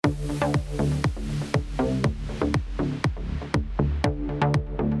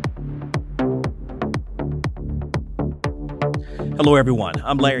Hello, everyone.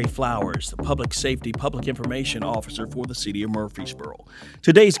 I'm Larry Flowers, the Public Safety Public Information Officer for the City of Murfreesboro.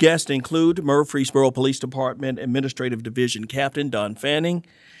 Today's guests include Murfreesboro Police Department Administrative Division Captain Don Fanning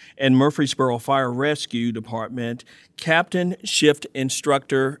and Murfreesboro Fire Rescue Department Captain Shift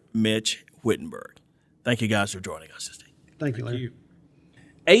Instructor Mitch Whittenburg. Thank you guys for joining us today. Thank you, Larry. Thank you.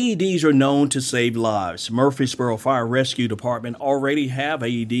 AEDs are known to save lives. Murfreesboro Fire Rescue Department already have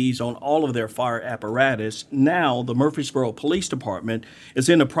AEDs on all of their fire apparatus. Now, the Murfreesboro Police Department is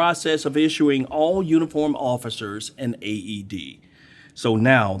in the process of issuing all uniformed officers an AED. So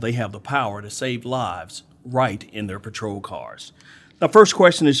now they have the power to save lives right in their patrol cars. The first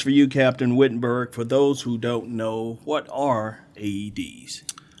question is for you, Captain Whittenburg. For those who don't know, what are AEDs?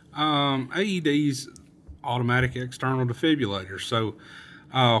 AEDs, automatic external defibrillators. So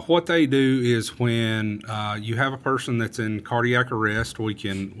what they do is when you have a person that's in cardiac arrest, we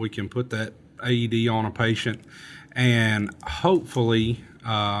can put that AED on a patient and hopefully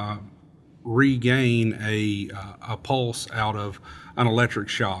regain a pulse out of an electric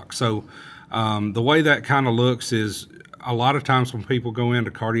shock. So the way that kind of looks is a lot of times when people go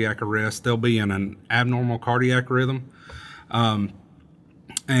into cardiac arrest, they'll be in an abnormal cardiac rhythm.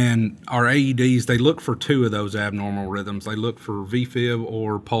 And our AEDs, they look for two of those abnormal rhythms. They look for VFib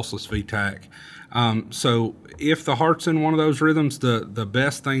or pulseless VTAC. So if the heart's in one of those rhythms, the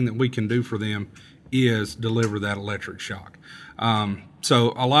best thing that we can do for them is deliver that electric shock.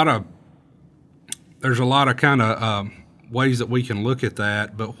 So there's a lot of kind of ways that we can look at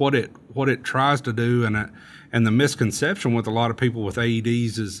that, but what it tries to do, and the misconception with a lot of people with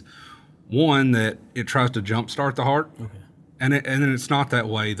AEDs is, one, that it tries to jumpstart the heart. Okay. And it's not that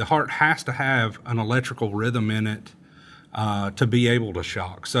way. The heart has to have an electrical rhythm in it to be able to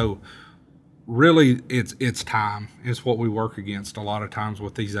shock. So really, it's time is what we work against a lot of times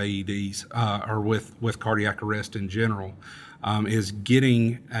with these AEDs or with cardiac arrest in general, is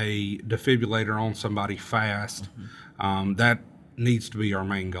getting a defibrillator on somebody fast. Mm-hmm. That needs to be our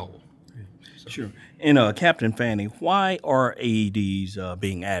main goal. So. Sure. And Captain Fanning, why are AEDs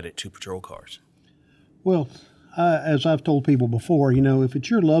being added to patrol cars? Well, as I've told people before, if it's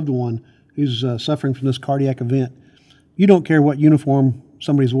your loved one who's suffering from this cardiac event, you don't care what uniform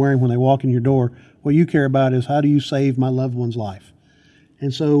somebody's wearing when they walk in your door. What you care about is, how do you save my loved one's life?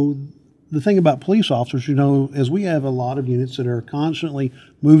 And so the thing about police officers, is we have a lot of units that are constantly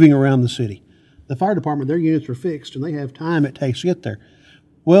moving around the city. The fire department, their units are fixed, and they have time it takes to get there.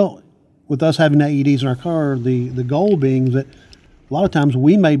 Well, with us having AEDs in our car, the goal being that a lot of times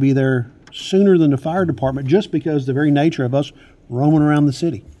we may be there sooner than the fire department, just because the very nature of us roaming around the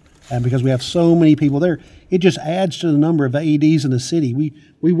city, and because we have so many people there, it just adds to the number of AEDs in the city.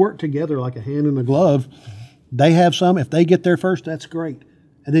 We work together like a hand in a glove. They have some. If they get there first, that's great.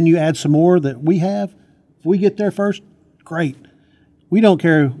 And then you add some more that we have. If we get there first, great. We don't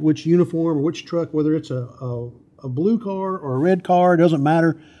care which uniform or which truck, whether it's a blue car or a red car, it doesn't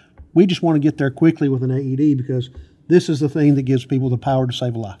matter. We just want to get there quickly with an AED, because this is the thing that gives people the power to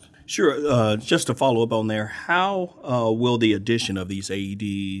save a life. Sure. Just to follow up on there, how will the addition of these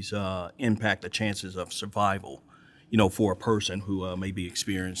AEDs impact the chances of survival, for a person who may be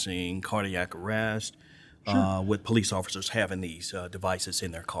experiencing cardiac arrest, sure, with police officers having these devices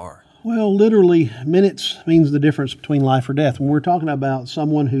in their car? Well, literally, minutes means the difference between life or death. When we're talking about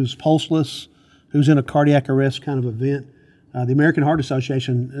someone who's pulseless, who's in a cardiac arrest kind of event, the American Heart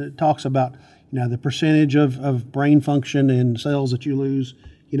Association talks about, the percentage of brain function and cells that you lose.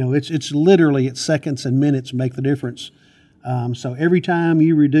 It's literally, seconds and minutes make the difference. So every time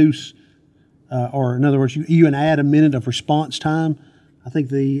you reduce, or in other words, you add a minute of response time, I think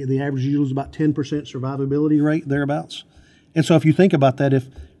the average yield is about 10% survivability rate, thereabouts. And so if you think about that,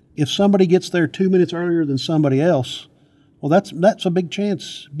 if somebody gets there 2 minutes earlier than somebody else, well, that's a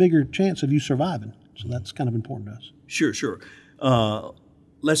bigger chance of you surviving. So that's kind of important to us. Sure.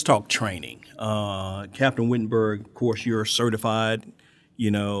 Let's talk training. Captain Whittenburg, of course, you're certified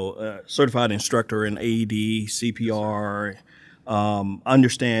certified instructor in AED, CPR.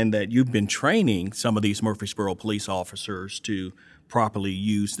 Understand that you've been training some of these Murfreesboro police officers to properly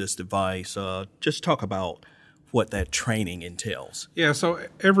use this device. Just talk about what that training entails. Yeah, so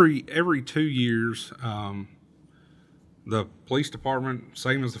every 2 years, the police department,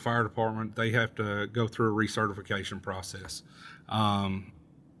 same as the fire department, they have to go through a recertification process.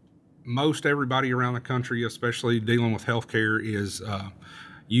 Most everybody around the country, especially dealing with healthcare,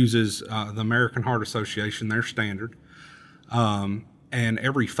 uses the American Heart Association, their standard. And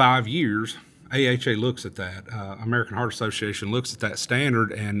every 5 years, AHA looks at that. American Heart Association looks at that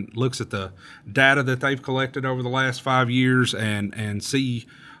standard and looks at the data that they've collected over the last 5 years and see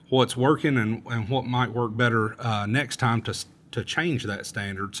what's working and what might work better next time to change that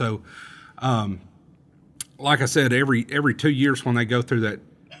standard. So, like I said, every 2 years when they go through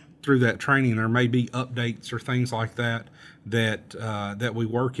that training, there may be updates or things like that that we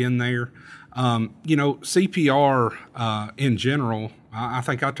work in there. CPR in general, I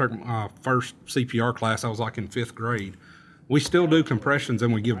think I took my first CPR class, I was like in 5th grade. We still do compressions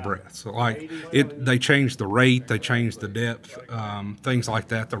and we give breaths. So they change the rate, they change the depth, things like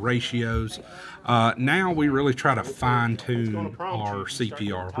that, the ratios. Now we really try to fine tune our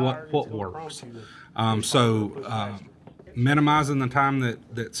CPR, what works. Minimizing the time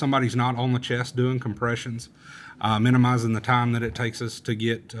that somebody's not on the chest doing compressions, minimizing the time that it takes us to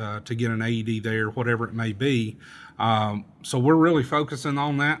get an AED there, whatever it may be. So we're really focusing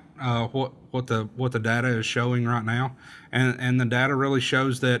on that, what the data is showing right now, and the data really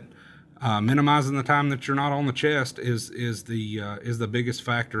shows that minimizing the time that you're not on the chest is the biggest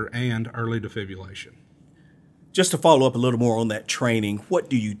factor, and early defibrillation. Just to follow up a little more on that training, what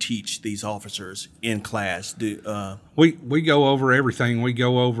do you teach these officers in class? We go over everything. We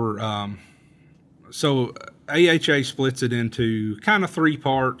go over so AHA splits it into kind of 3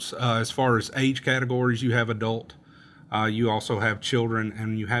 parts as far as age categories. You have adult, you also have children,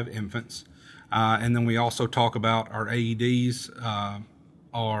 and you have infants. And then we also talk about our AEDs,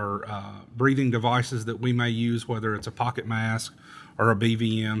 our breathing devices that we may use, whether it's a pocket mask or a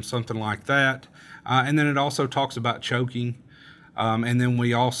BVM, something like that. And then it also talks about choking. And then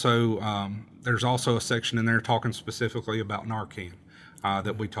we also, there's also a section in there talking specifically about Narcan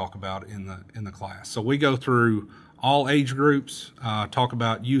that we talk about in the class. So we go through all age groups, talk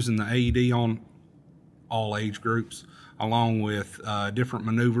about using the AED on all age groups, along with different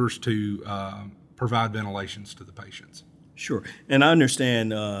maneuvers to provide ventilations to the patients. Sure. And I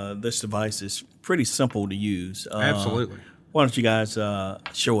understand this device is pretty simple to use. Absolutely. Why don't you guys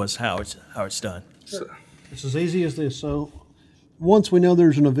show us how it's done? Sure. It's as easy as this. So once we know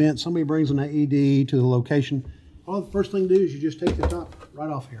there's an event, somebody brings an AED to the location, all the first thing to do is you just take the top right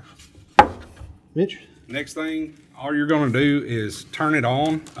off here. Mitch? Next thing, all you're going to do is turn it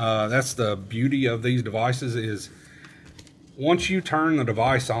on. That's the beauty of these devices, is once you turn the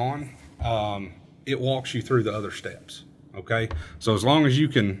device on, it walks you through the other steps. Okay, so as long as you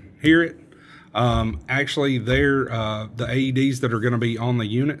can hear it, actually the AEDs that are going to be on the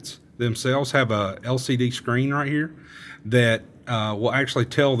units themselves have a LCD screen right here that will actually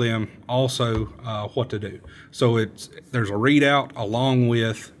tell them also what to do. So there's a readout along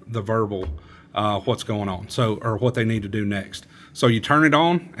with the verbal what's going on, or what they need to do next. So you turn it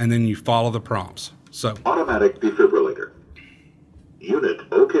on and then you follow the prompts. So automatic defibrillator. Unit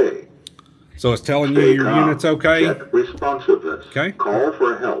okay. So it's telling you your unit's okay. Check responsiveness. Okay. Call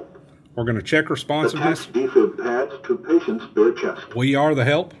for help. We're going to check responsiveness. Attach defib pads to patient's bare chest. We are the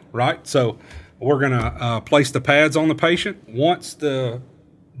help, right? So we're going to place the pads on the patient. Once the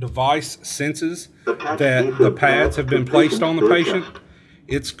device senses that the pads have been placed on the patient,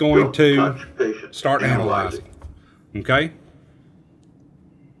 it's going to start analyzing. Okay?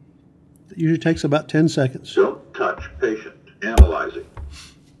 It usually takes about 10 seconds. Don't touch patient. Analyzing.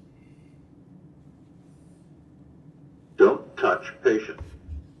 Don't touch patient.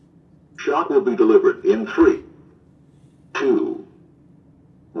 Shock will be delivered in 3, 2,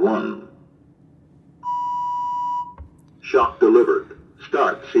 1. Shock delivered.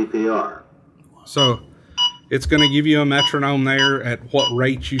 Start CPR. So it's going to give you a metronome there at what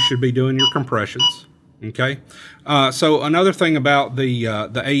rate you should be doing your compressions. Okay. So another thing about the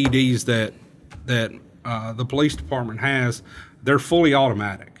AEDs that the police department has, they're fully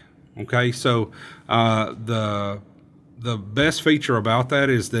automatic. Okay. So the best feature about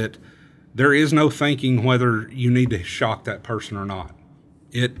that is that there is no thinking whether you need to shock that person or not.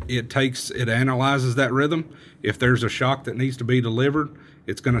 It analyzes that rhythm. If there's a shock that needs to be delivered,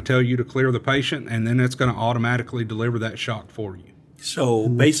 it's going to tell you to clear the patient, and then it's going to automatically deliver that shock for you. So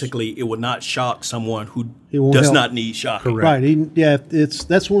basically, it would not shock someone who does help. Not need shocking. Correct. Right. Yeah.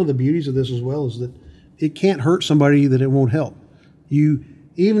 That's one of the beauties of this as well, is that it can't hurt somebody that it won't help.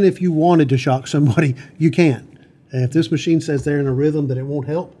 Even if you wanted to shock somebody, you can't. If this machine says they're in a rhythm that it won't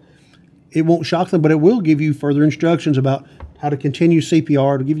help, it won't shock them, but it will give you further instructions about how to continue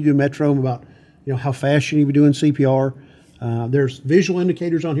CPR, to give you a metronome about how fast you need to be doing CPR. There's visual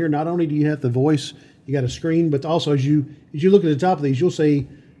indicators on here. Not only do you have the voice, you got a screen, but also as you look at the top of these, you'll see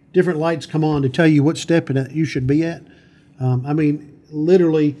different lights come on to tell you what step you should be at.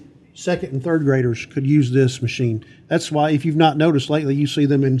 Literally, 2nd and 3rd graders could use this machine. That's why, if you've not noticed lately, you see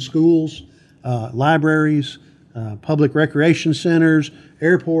them in schools, libraries, public recreation centers,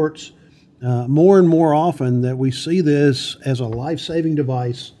 airports. More and more often that we see this as a life-saving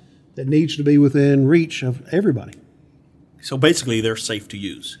device that needs to be within reach of everybody. So basically, they're safe to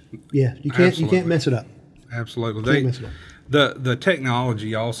use. Yeah, you can't mess it up. Absolutely. Can't mess it up. The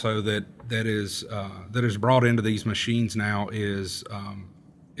technology also that is brought into these machines now is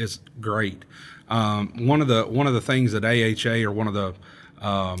great. One of the things that AHA, or one of the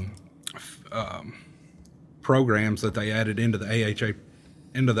programs that they added into the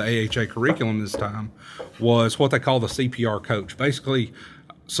AHA curriculum this time, was what they call the CPR coach. Basically,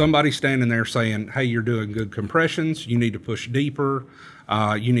 somebody standing there saying, "Hey, you're doing good compressions. You need to push deeper.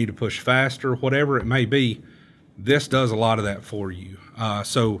 You need to push faster. Whatever it may be." This does a lot of that for you.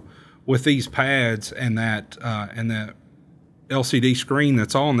 So with these pads and that LCD screen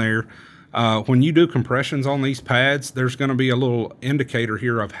that's on there, when you do compressions on these pads, there's going to be a little indicator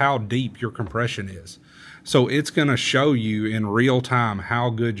here of how deep your compression is. So it's going to show you in real time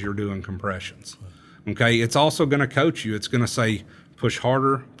how good you're doing compressions. Okay. It's also going to coach you. It's going to say, push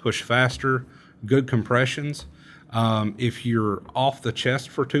harder, push faster, good compressions. If you're off the chest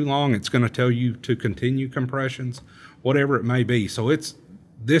for too long, it's going to tell you to continue compressions, whatever it may be. So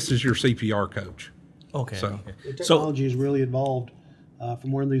this is your CPR coach. Okay. So The technology has really evolved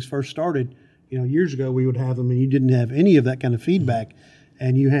from when these first started. Years ago we would have them, and you didn't have any of that kind of feedback,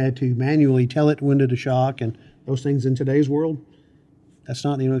 and you had to manually tell it when to shock and those things. In today's world, that's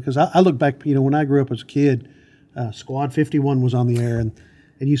not, because I look back, when I grew up as a kid, Squad 51 was on the air, and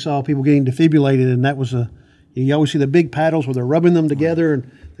you saw people getting defibrillated, and that was you always see the big paddles where they're rubbing them together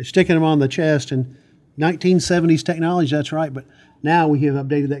and they're sticking them on the chest. And 1970s technology, that's right. But now we have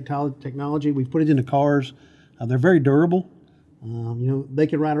updated that technology. We've put it into cars. They're very durable. They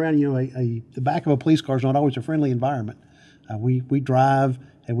can ride around. The back of a police car is not always a friendly environment. We drive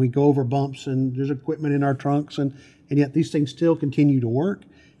and we go over bumps, and there's equipment in our trunks, and yet these things still continue to work,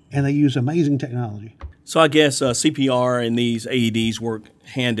 and they use amazing technology. So I guess CPR and these AEDs work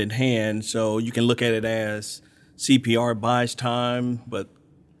hand in hand. So you can look at it as CPR buys time, but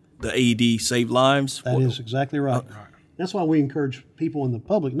the AED save lives. That is exactly right. That's why we encourage people in the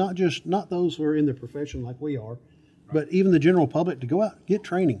public, not those who are in the profession like we are, but even the general public, to go out and get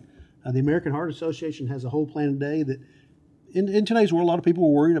training. The American Heart Association has a whole plan today that in today's world, a lot of people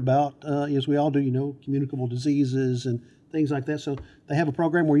are worried about, as we all do, communicable diseases and things like that. So they have a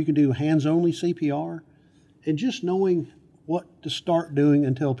program where you can do hands-only CPR, and just knowing what to start doing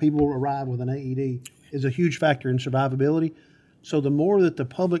until people arrive with an AED is a huge factor in survivability. So the more that the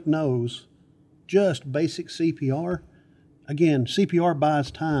public knows just basic CPR, again, CPR buys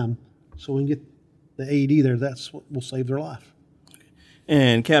time, so we can get the AED there. That's what will save their life.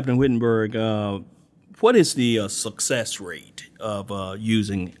 And Captain Whittenburg, what is the success rate of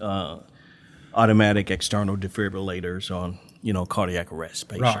using automatic external defibrillators on, cardiac arrest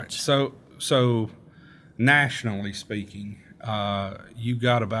patients? Right. So nationally speaking, you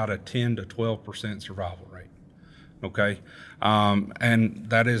got about a 10 to 12% survival rate. Okay. And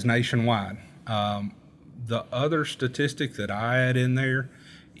that is nationwide. The other statistic that I add in there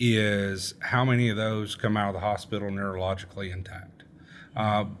is how many of those come out of the hospital neurologically intact.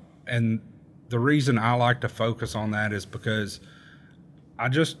 And the reason I like to focus on that is because I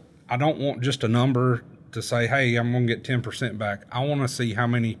don't want just a number to say, hey, I'm going to get 10% back. I want to see how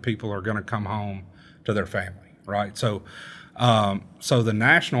many people are going to come home to their family, right? So the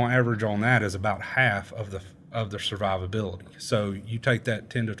national average on that is about half of the survivability. So you take that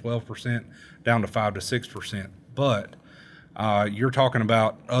 10 to 12% down to 5 to 6%, but you're talking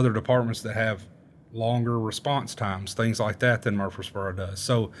about other departments that have longer response times, things like that, than Murfreesboro does.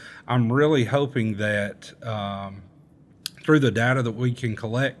 So I'm really hoping that through the data that we can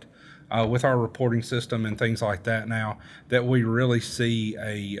collect with our reporting system and things like that now, that we really see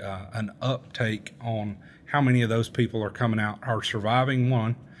an uptake on how many of those people are surviving,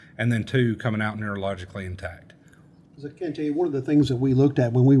 one, and then two, coming out neurologically intact. As I can tell you, one of the things that we looked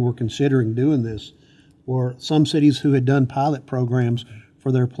at when we were considering doing this were some cities who had done pilot programs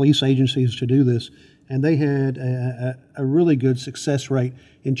for their police agencies to do this, and they had a really good success rate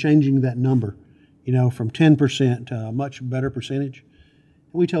in changing that number, from 10% to a much better percentage.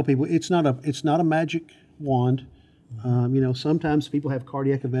 And we tell people it's not a magic wand. Sometimes people have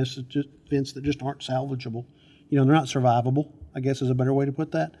cardiac events that just aren't salvageable. They're not survivable, I guess is a better way to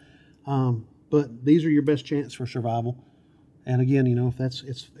put that. But these are your best chance for survival. And again,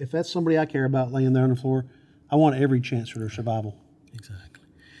 if that's somebody I care about laying there on the floor, I want every chance for their survival. Exactly.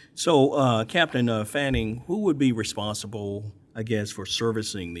 So, Captain Fanning, who would be responsible, I guess, for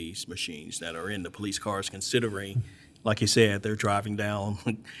servicing these machines that are in the police cars, considering, like you said, they're driving down,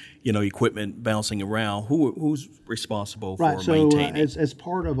 equipment bouncing around? Who's responsible for maintaining? Right. So, as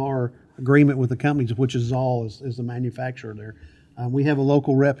part of our agreement with the companies, which is Zoll is the manufacturer there, we have a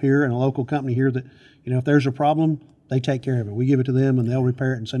local rep here and a local company here that, if there's a problem, they take care of it. We give it to them, and they'll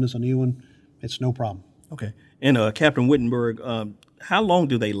repair it and send us a new one. It's no problem. Okay. And Captain Whittenburg, how long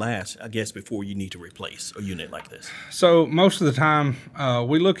do they last, I guess, before you need to replace a unit like this? So most of the time,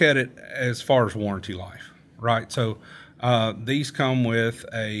 we look at it as far as warranty life, right? So these come with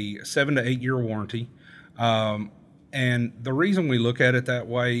a 7 to 8 year warranty. And the reason we look at it that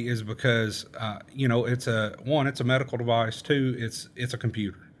way is because, it's a medical device. Two, it's a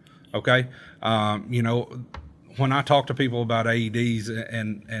computer. Okay. When I talk to people about AEDs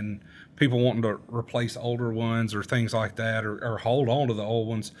and people wanting to replace older ones or things like that, or hold on to the old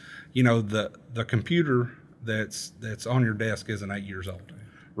ones, the computer that's on your desk isn't 8 years old,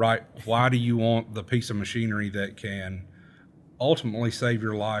 right? Why do you want the piece of machinery that can ultimately save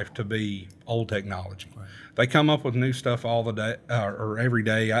your life to be old technology? Right. They come up with new stuff all the day or every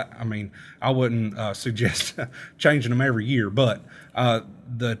day. I wouldn't suggest changing them every year, but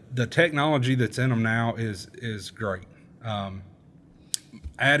the technology that's in them now is great.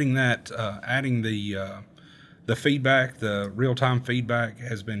 Adding the feedback, the real-time feedback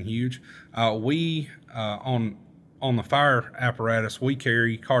has been huge. We on the fire apparatus, we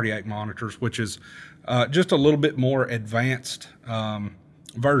carry cardiac monitors, which is just a little bit more advanced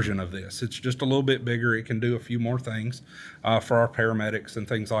version of this. It's just a little bit bigger. It can do a few more things for our paramedics and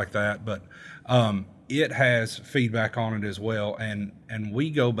things like that, but it has feedback on it as well, and we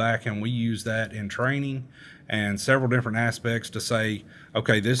go back and we use that in training and several different aspects to say,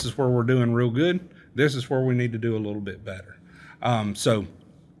 okay, this is where we're doing real good. This is where we need to do a little bit better. So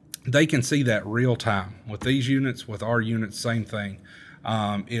they can see that real time with these units. With our units, same thing.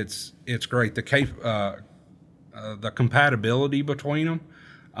 It's great. The compatibility between them.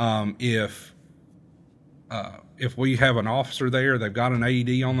 If we have an officer there, they've got an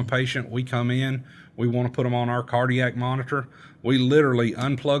AED on the patient, we come in, we want to put them on our cardiac monitor. We literally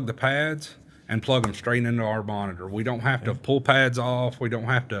unplug the pads and plug them straight into our monitor. We don't have to pull pads off. We don't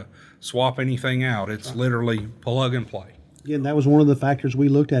have to swap anything out. It's literally plug and play. Again, that was one of the factors we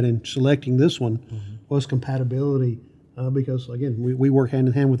looked at in selecting this one, was compatibility, because, again, we work hand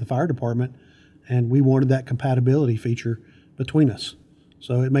in hand with the fire department, and we wanted that compatibility feature between us.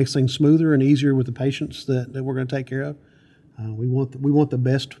 So it makes things smoother and easier with the patients that we're going to take care of. We want the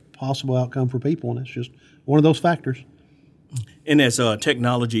best possible outcome for people, and it's just one of those factors. And as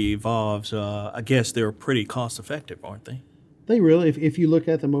technology evolves, I guess they're pretty cost effective, aren't they? They really, if you look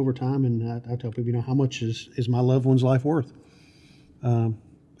at them over time, and I tell people, how much is my loved one's life worth? And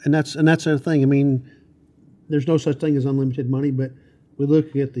that's the thing. I mean, there's no such thing as unlimited money, but we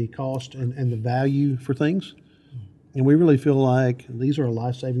look at the cost and the value for things, and we really feel like these are a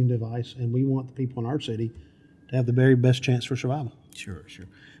life-saving device, and we want the people in our city to have the very best chance for survival. Sure.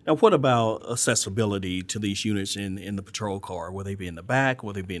 Now, what about accessibility to these units in the patrol car? Will they be in the back?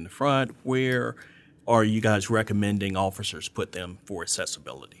 Will they be in the front? Where are you guys recommending officers put them for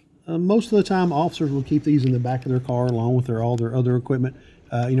accessibility? Most of the time, officers will keep these in the back of their car along with all their other equipment.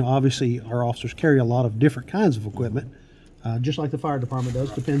 Obviously, our officers carry a lot of different kinds of equipment, just like the fire department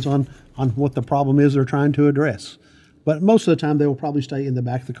does. Depends on what the problem is they're trying to address. But most of the time, they will probably stay in the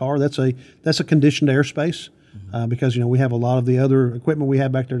back of the car. That's a conditioned airspace. Because we have a lot of the other equipment we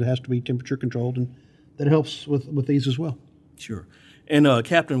have back there that has to be temperature controlled, and that helps with these as well. Sure. And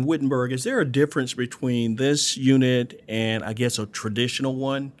Captain Whittenburg, is there a difference between this unit and, I guess, a traditional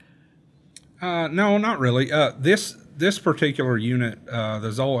one? No, not really. This particular unit,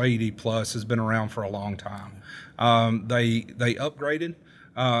 the Zoll AED Plus, has been around for a long time. They upgraded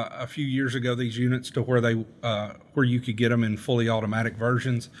a few years ago these units to where you could get them in fully automatic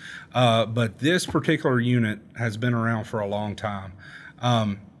versions, but this particular unit has been around for a long time.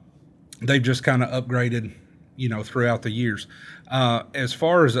 They've just kind of upgraded, throughout the years. As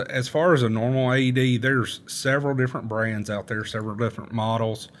far as a normal AED, there's several different brands out there, several different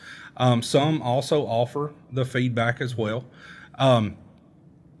models. Some also offer the feedback as well,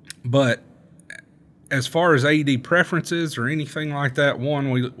 but as far as AED preferences or anything like that,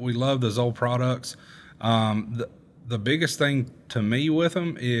 we love the Zoll products. The biggest thing to me with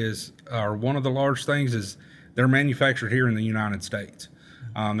them or one of the large things is they're manufactured here in the United States.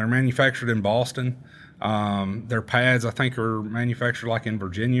 They're manufactured in Boston. Their pads, I think, are manufactured like in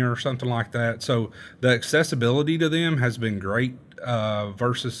Virginia or something like that. So the accessibility to them has been great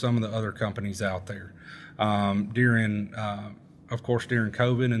versus some of the other companies out there. Of course, during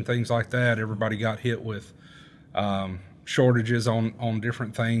COVID and things like that, everybody got hit with shortages on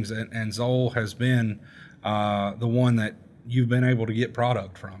different things, and Zoll has been the one that you've been able to get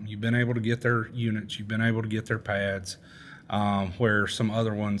product from. You've been able to get their units, you've been able to get their pads, where some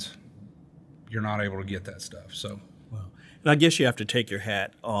other ones, you're not able to get that stuff. So, well, and I guess you have to take your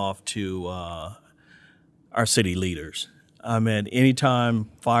hat off to our city leaders. I mean, anytime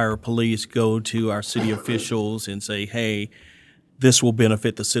fire or police go to our city officials and say, hey, this will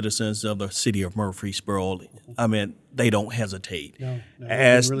benefit the citizens of the city of Murfreesboro, I mean, they don't hesitate. No,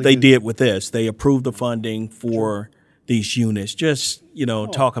 As really they good. did with this, they approved the funding for these units. Just,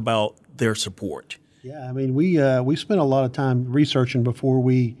 talk about their support. Yeah, I mean, we spent a lot of time researching before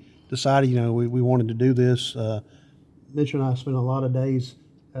we decided, we wanted to do this. Mitch and I spent a lot of days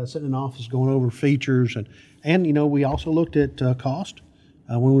sitting in the office going over features, and we also looked at cost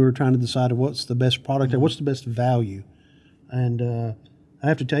when we were trying to decide what's the best product and what's the best value. And I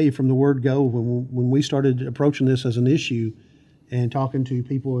have to tell you, from the word go, when we started approaching this as an issue and talking to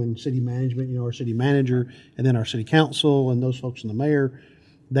people in city management, our city manager and then our city council and those folks and the mayor,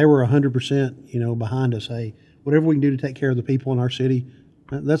 they were 100%, behind us. Hey, whatever we can do to take care of the people in our city,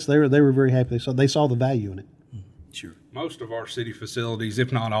 they were very happy. They saw the value in it. Sure. Most of our city facilities,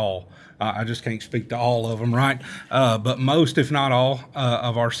 if not all, I just can't speak to all of them, right? But most, if not all,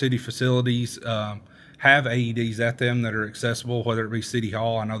 of our city facilities have AEDs at them that are accessible, whether it be City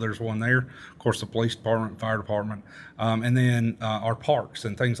Hall. I know there's one there. Of course, the police department, fire department, and then our parks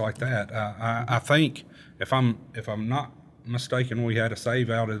and things like that. I think, if I'm not mistaken, we had a save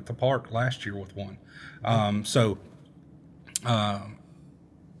out at the park last year with one.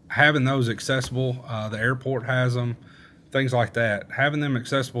 Having those accessible, the airport has them, things like that. Having them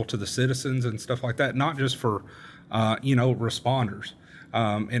accessible to the citizens and stuff like that, not just for, responders.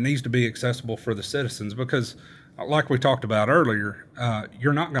 It needs to be accessible for the citizens because, like we talked about earlier,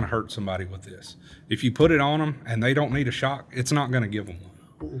 you're not going to hurt somebody with this. If you put it on them and they don't need a shock, it's not going to give them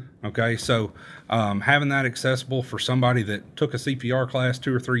one. Okay, so having that accessible for somebody that took a CPR class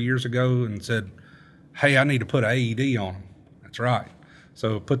 2 or 3 years ago and said, hey, I need to put an AED on them. That's right.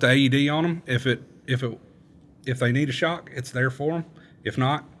 So put the AED on them. If they need a shock, it's there for them. If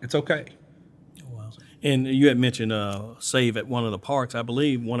not, it's okay. Wow. And you had mentioned save at one of the parks. I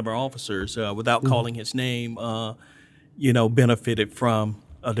believe one of our officers, without calling his name, benefited from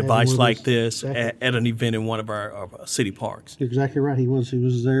a device like this at an event in one of our city parks. You're exactly right. He was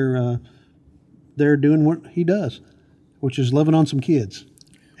there doing what he does, which is loving on some kids,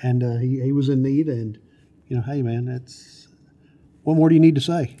 and he was in need. And hey man, what more do you need to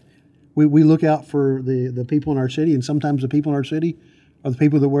say? We look out for the people in our city, and sometimes the people in our city are the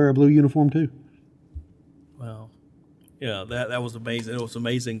people that wear a blue uniform too. Wow. Yeah, that was amazing. It was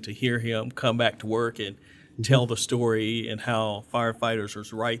amazing to hear him come back to work and tell the story and how firefighters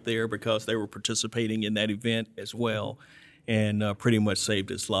was right there because they were participating in that event as well and pretty much saved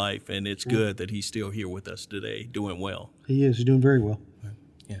his life. And it's good that he's still here with us today doing well. He is. He's doing very well.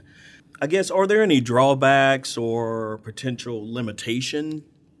 Yeah. I guess, are there any drawbacks or potential limitation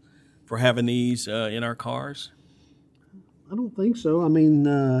for having these in our cars? I don't think so. I mean,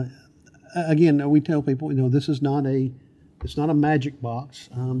 again, we tell people, this is it's not a magic box.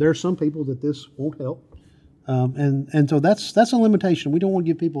 There are some people that this won't help. And so that's a limitation. We don't want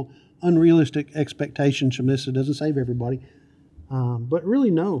to give people unrealistic expectations from this. It doesn't save everybody. But really,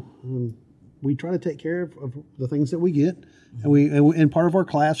 no. We try to take care of the things that we get. And part of our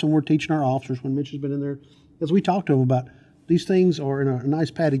class when we're teaching our officers, when Mitch has been in there, as we talk to them about these things are in a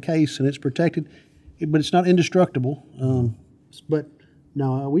nice padded case and it's protected, but it's not indestructible. But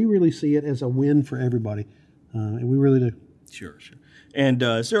no, we really see it as a win for everybody. And we really do. Sure. And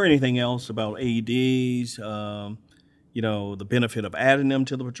is there anything else about AEDs, the benefit of adding them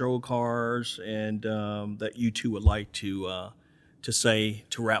to the patrol cars, and that you two would like to say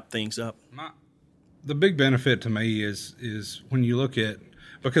to wrap things up? The big benefit to me is when you look at,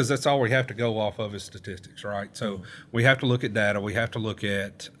 because that's all we have to go off of is statistics, right? So we have to look at data. We have to look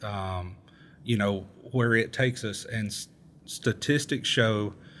at, where it takes us. And statistics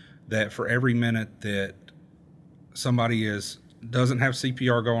show that for every minute that somebody doesn't have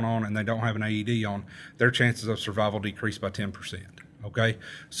CPR going on and they don't have an AED on, their chances of survival decrease by 10%. Okay,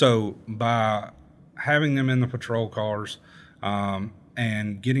 so by having them in the patrol cars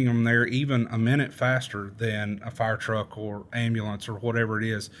and getting them there even a minute faster than a fire truck or ambulance or whatever it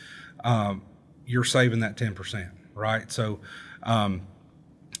is, you're saving that 10%, right? So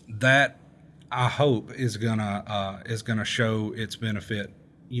that I hope is gonna show its benefit,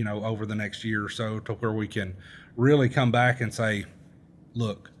 over the next year or so, to where we can really come back and say,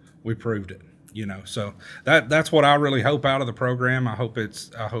 look, we proved it. So that's what I really hope out of the program. I hope it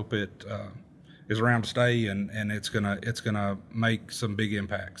is around to stay, and it's gonna make some big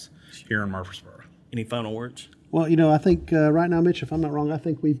impacts here in Murfreesboro. Any final words? Well, I think right now, Mitch, if I'm not wrong, I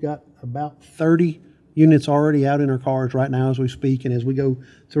think we've got about 30 units already out in our cars right now as we speak, and as we go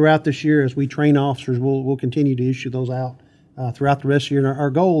throughout this year, as we train officers, we'll continue to issue those out throughout the rest of the year. And our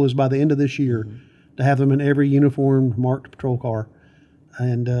goal is by the end of this year to to have them in every uniformed marked patrol car.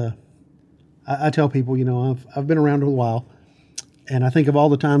 And I tell people, you know, I've been around a while, and I think of all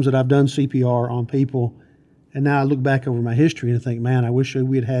the times that I've done CPR on people, and now I look back over my history and think, man, I wish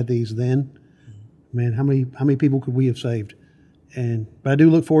we had had these then. Man, how many people could we have saved? But I do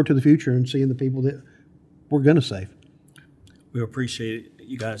look forward to the future and seeing the people that we're going to save. We appreciate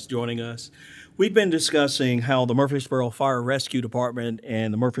you guys joining us. We've been discussing how the Murfreesboro Fire Rescue Department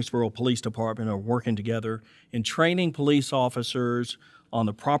and the Murfreesboro Police Department are working together in training police officers on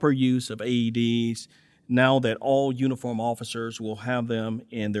the proper use of AEDs now that all uniform officers will have them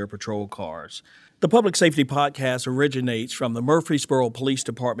in their patrol cars. The Public Safety Podcast originates from the Murfreesboro Police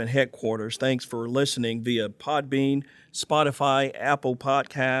Department headquarters. Thanks for listening via Podbean, Spotify, Apple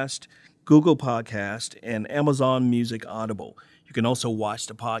Podcast, Google Podcast, and Amazon Music Audible. You can also watch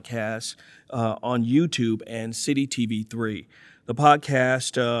the podcast on YouTube and City TV 3. The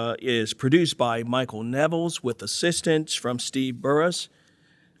podcast is produced by Michael Nevels with assistance from Steve Burris.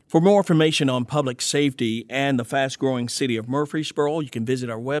 For more information on public safety and the fast-growing city of Murfreesboro, you can visit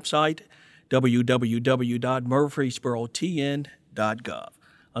our website, www.murfreesborotn.gov.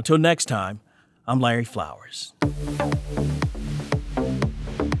 Until next time, I'm Larry Flowers.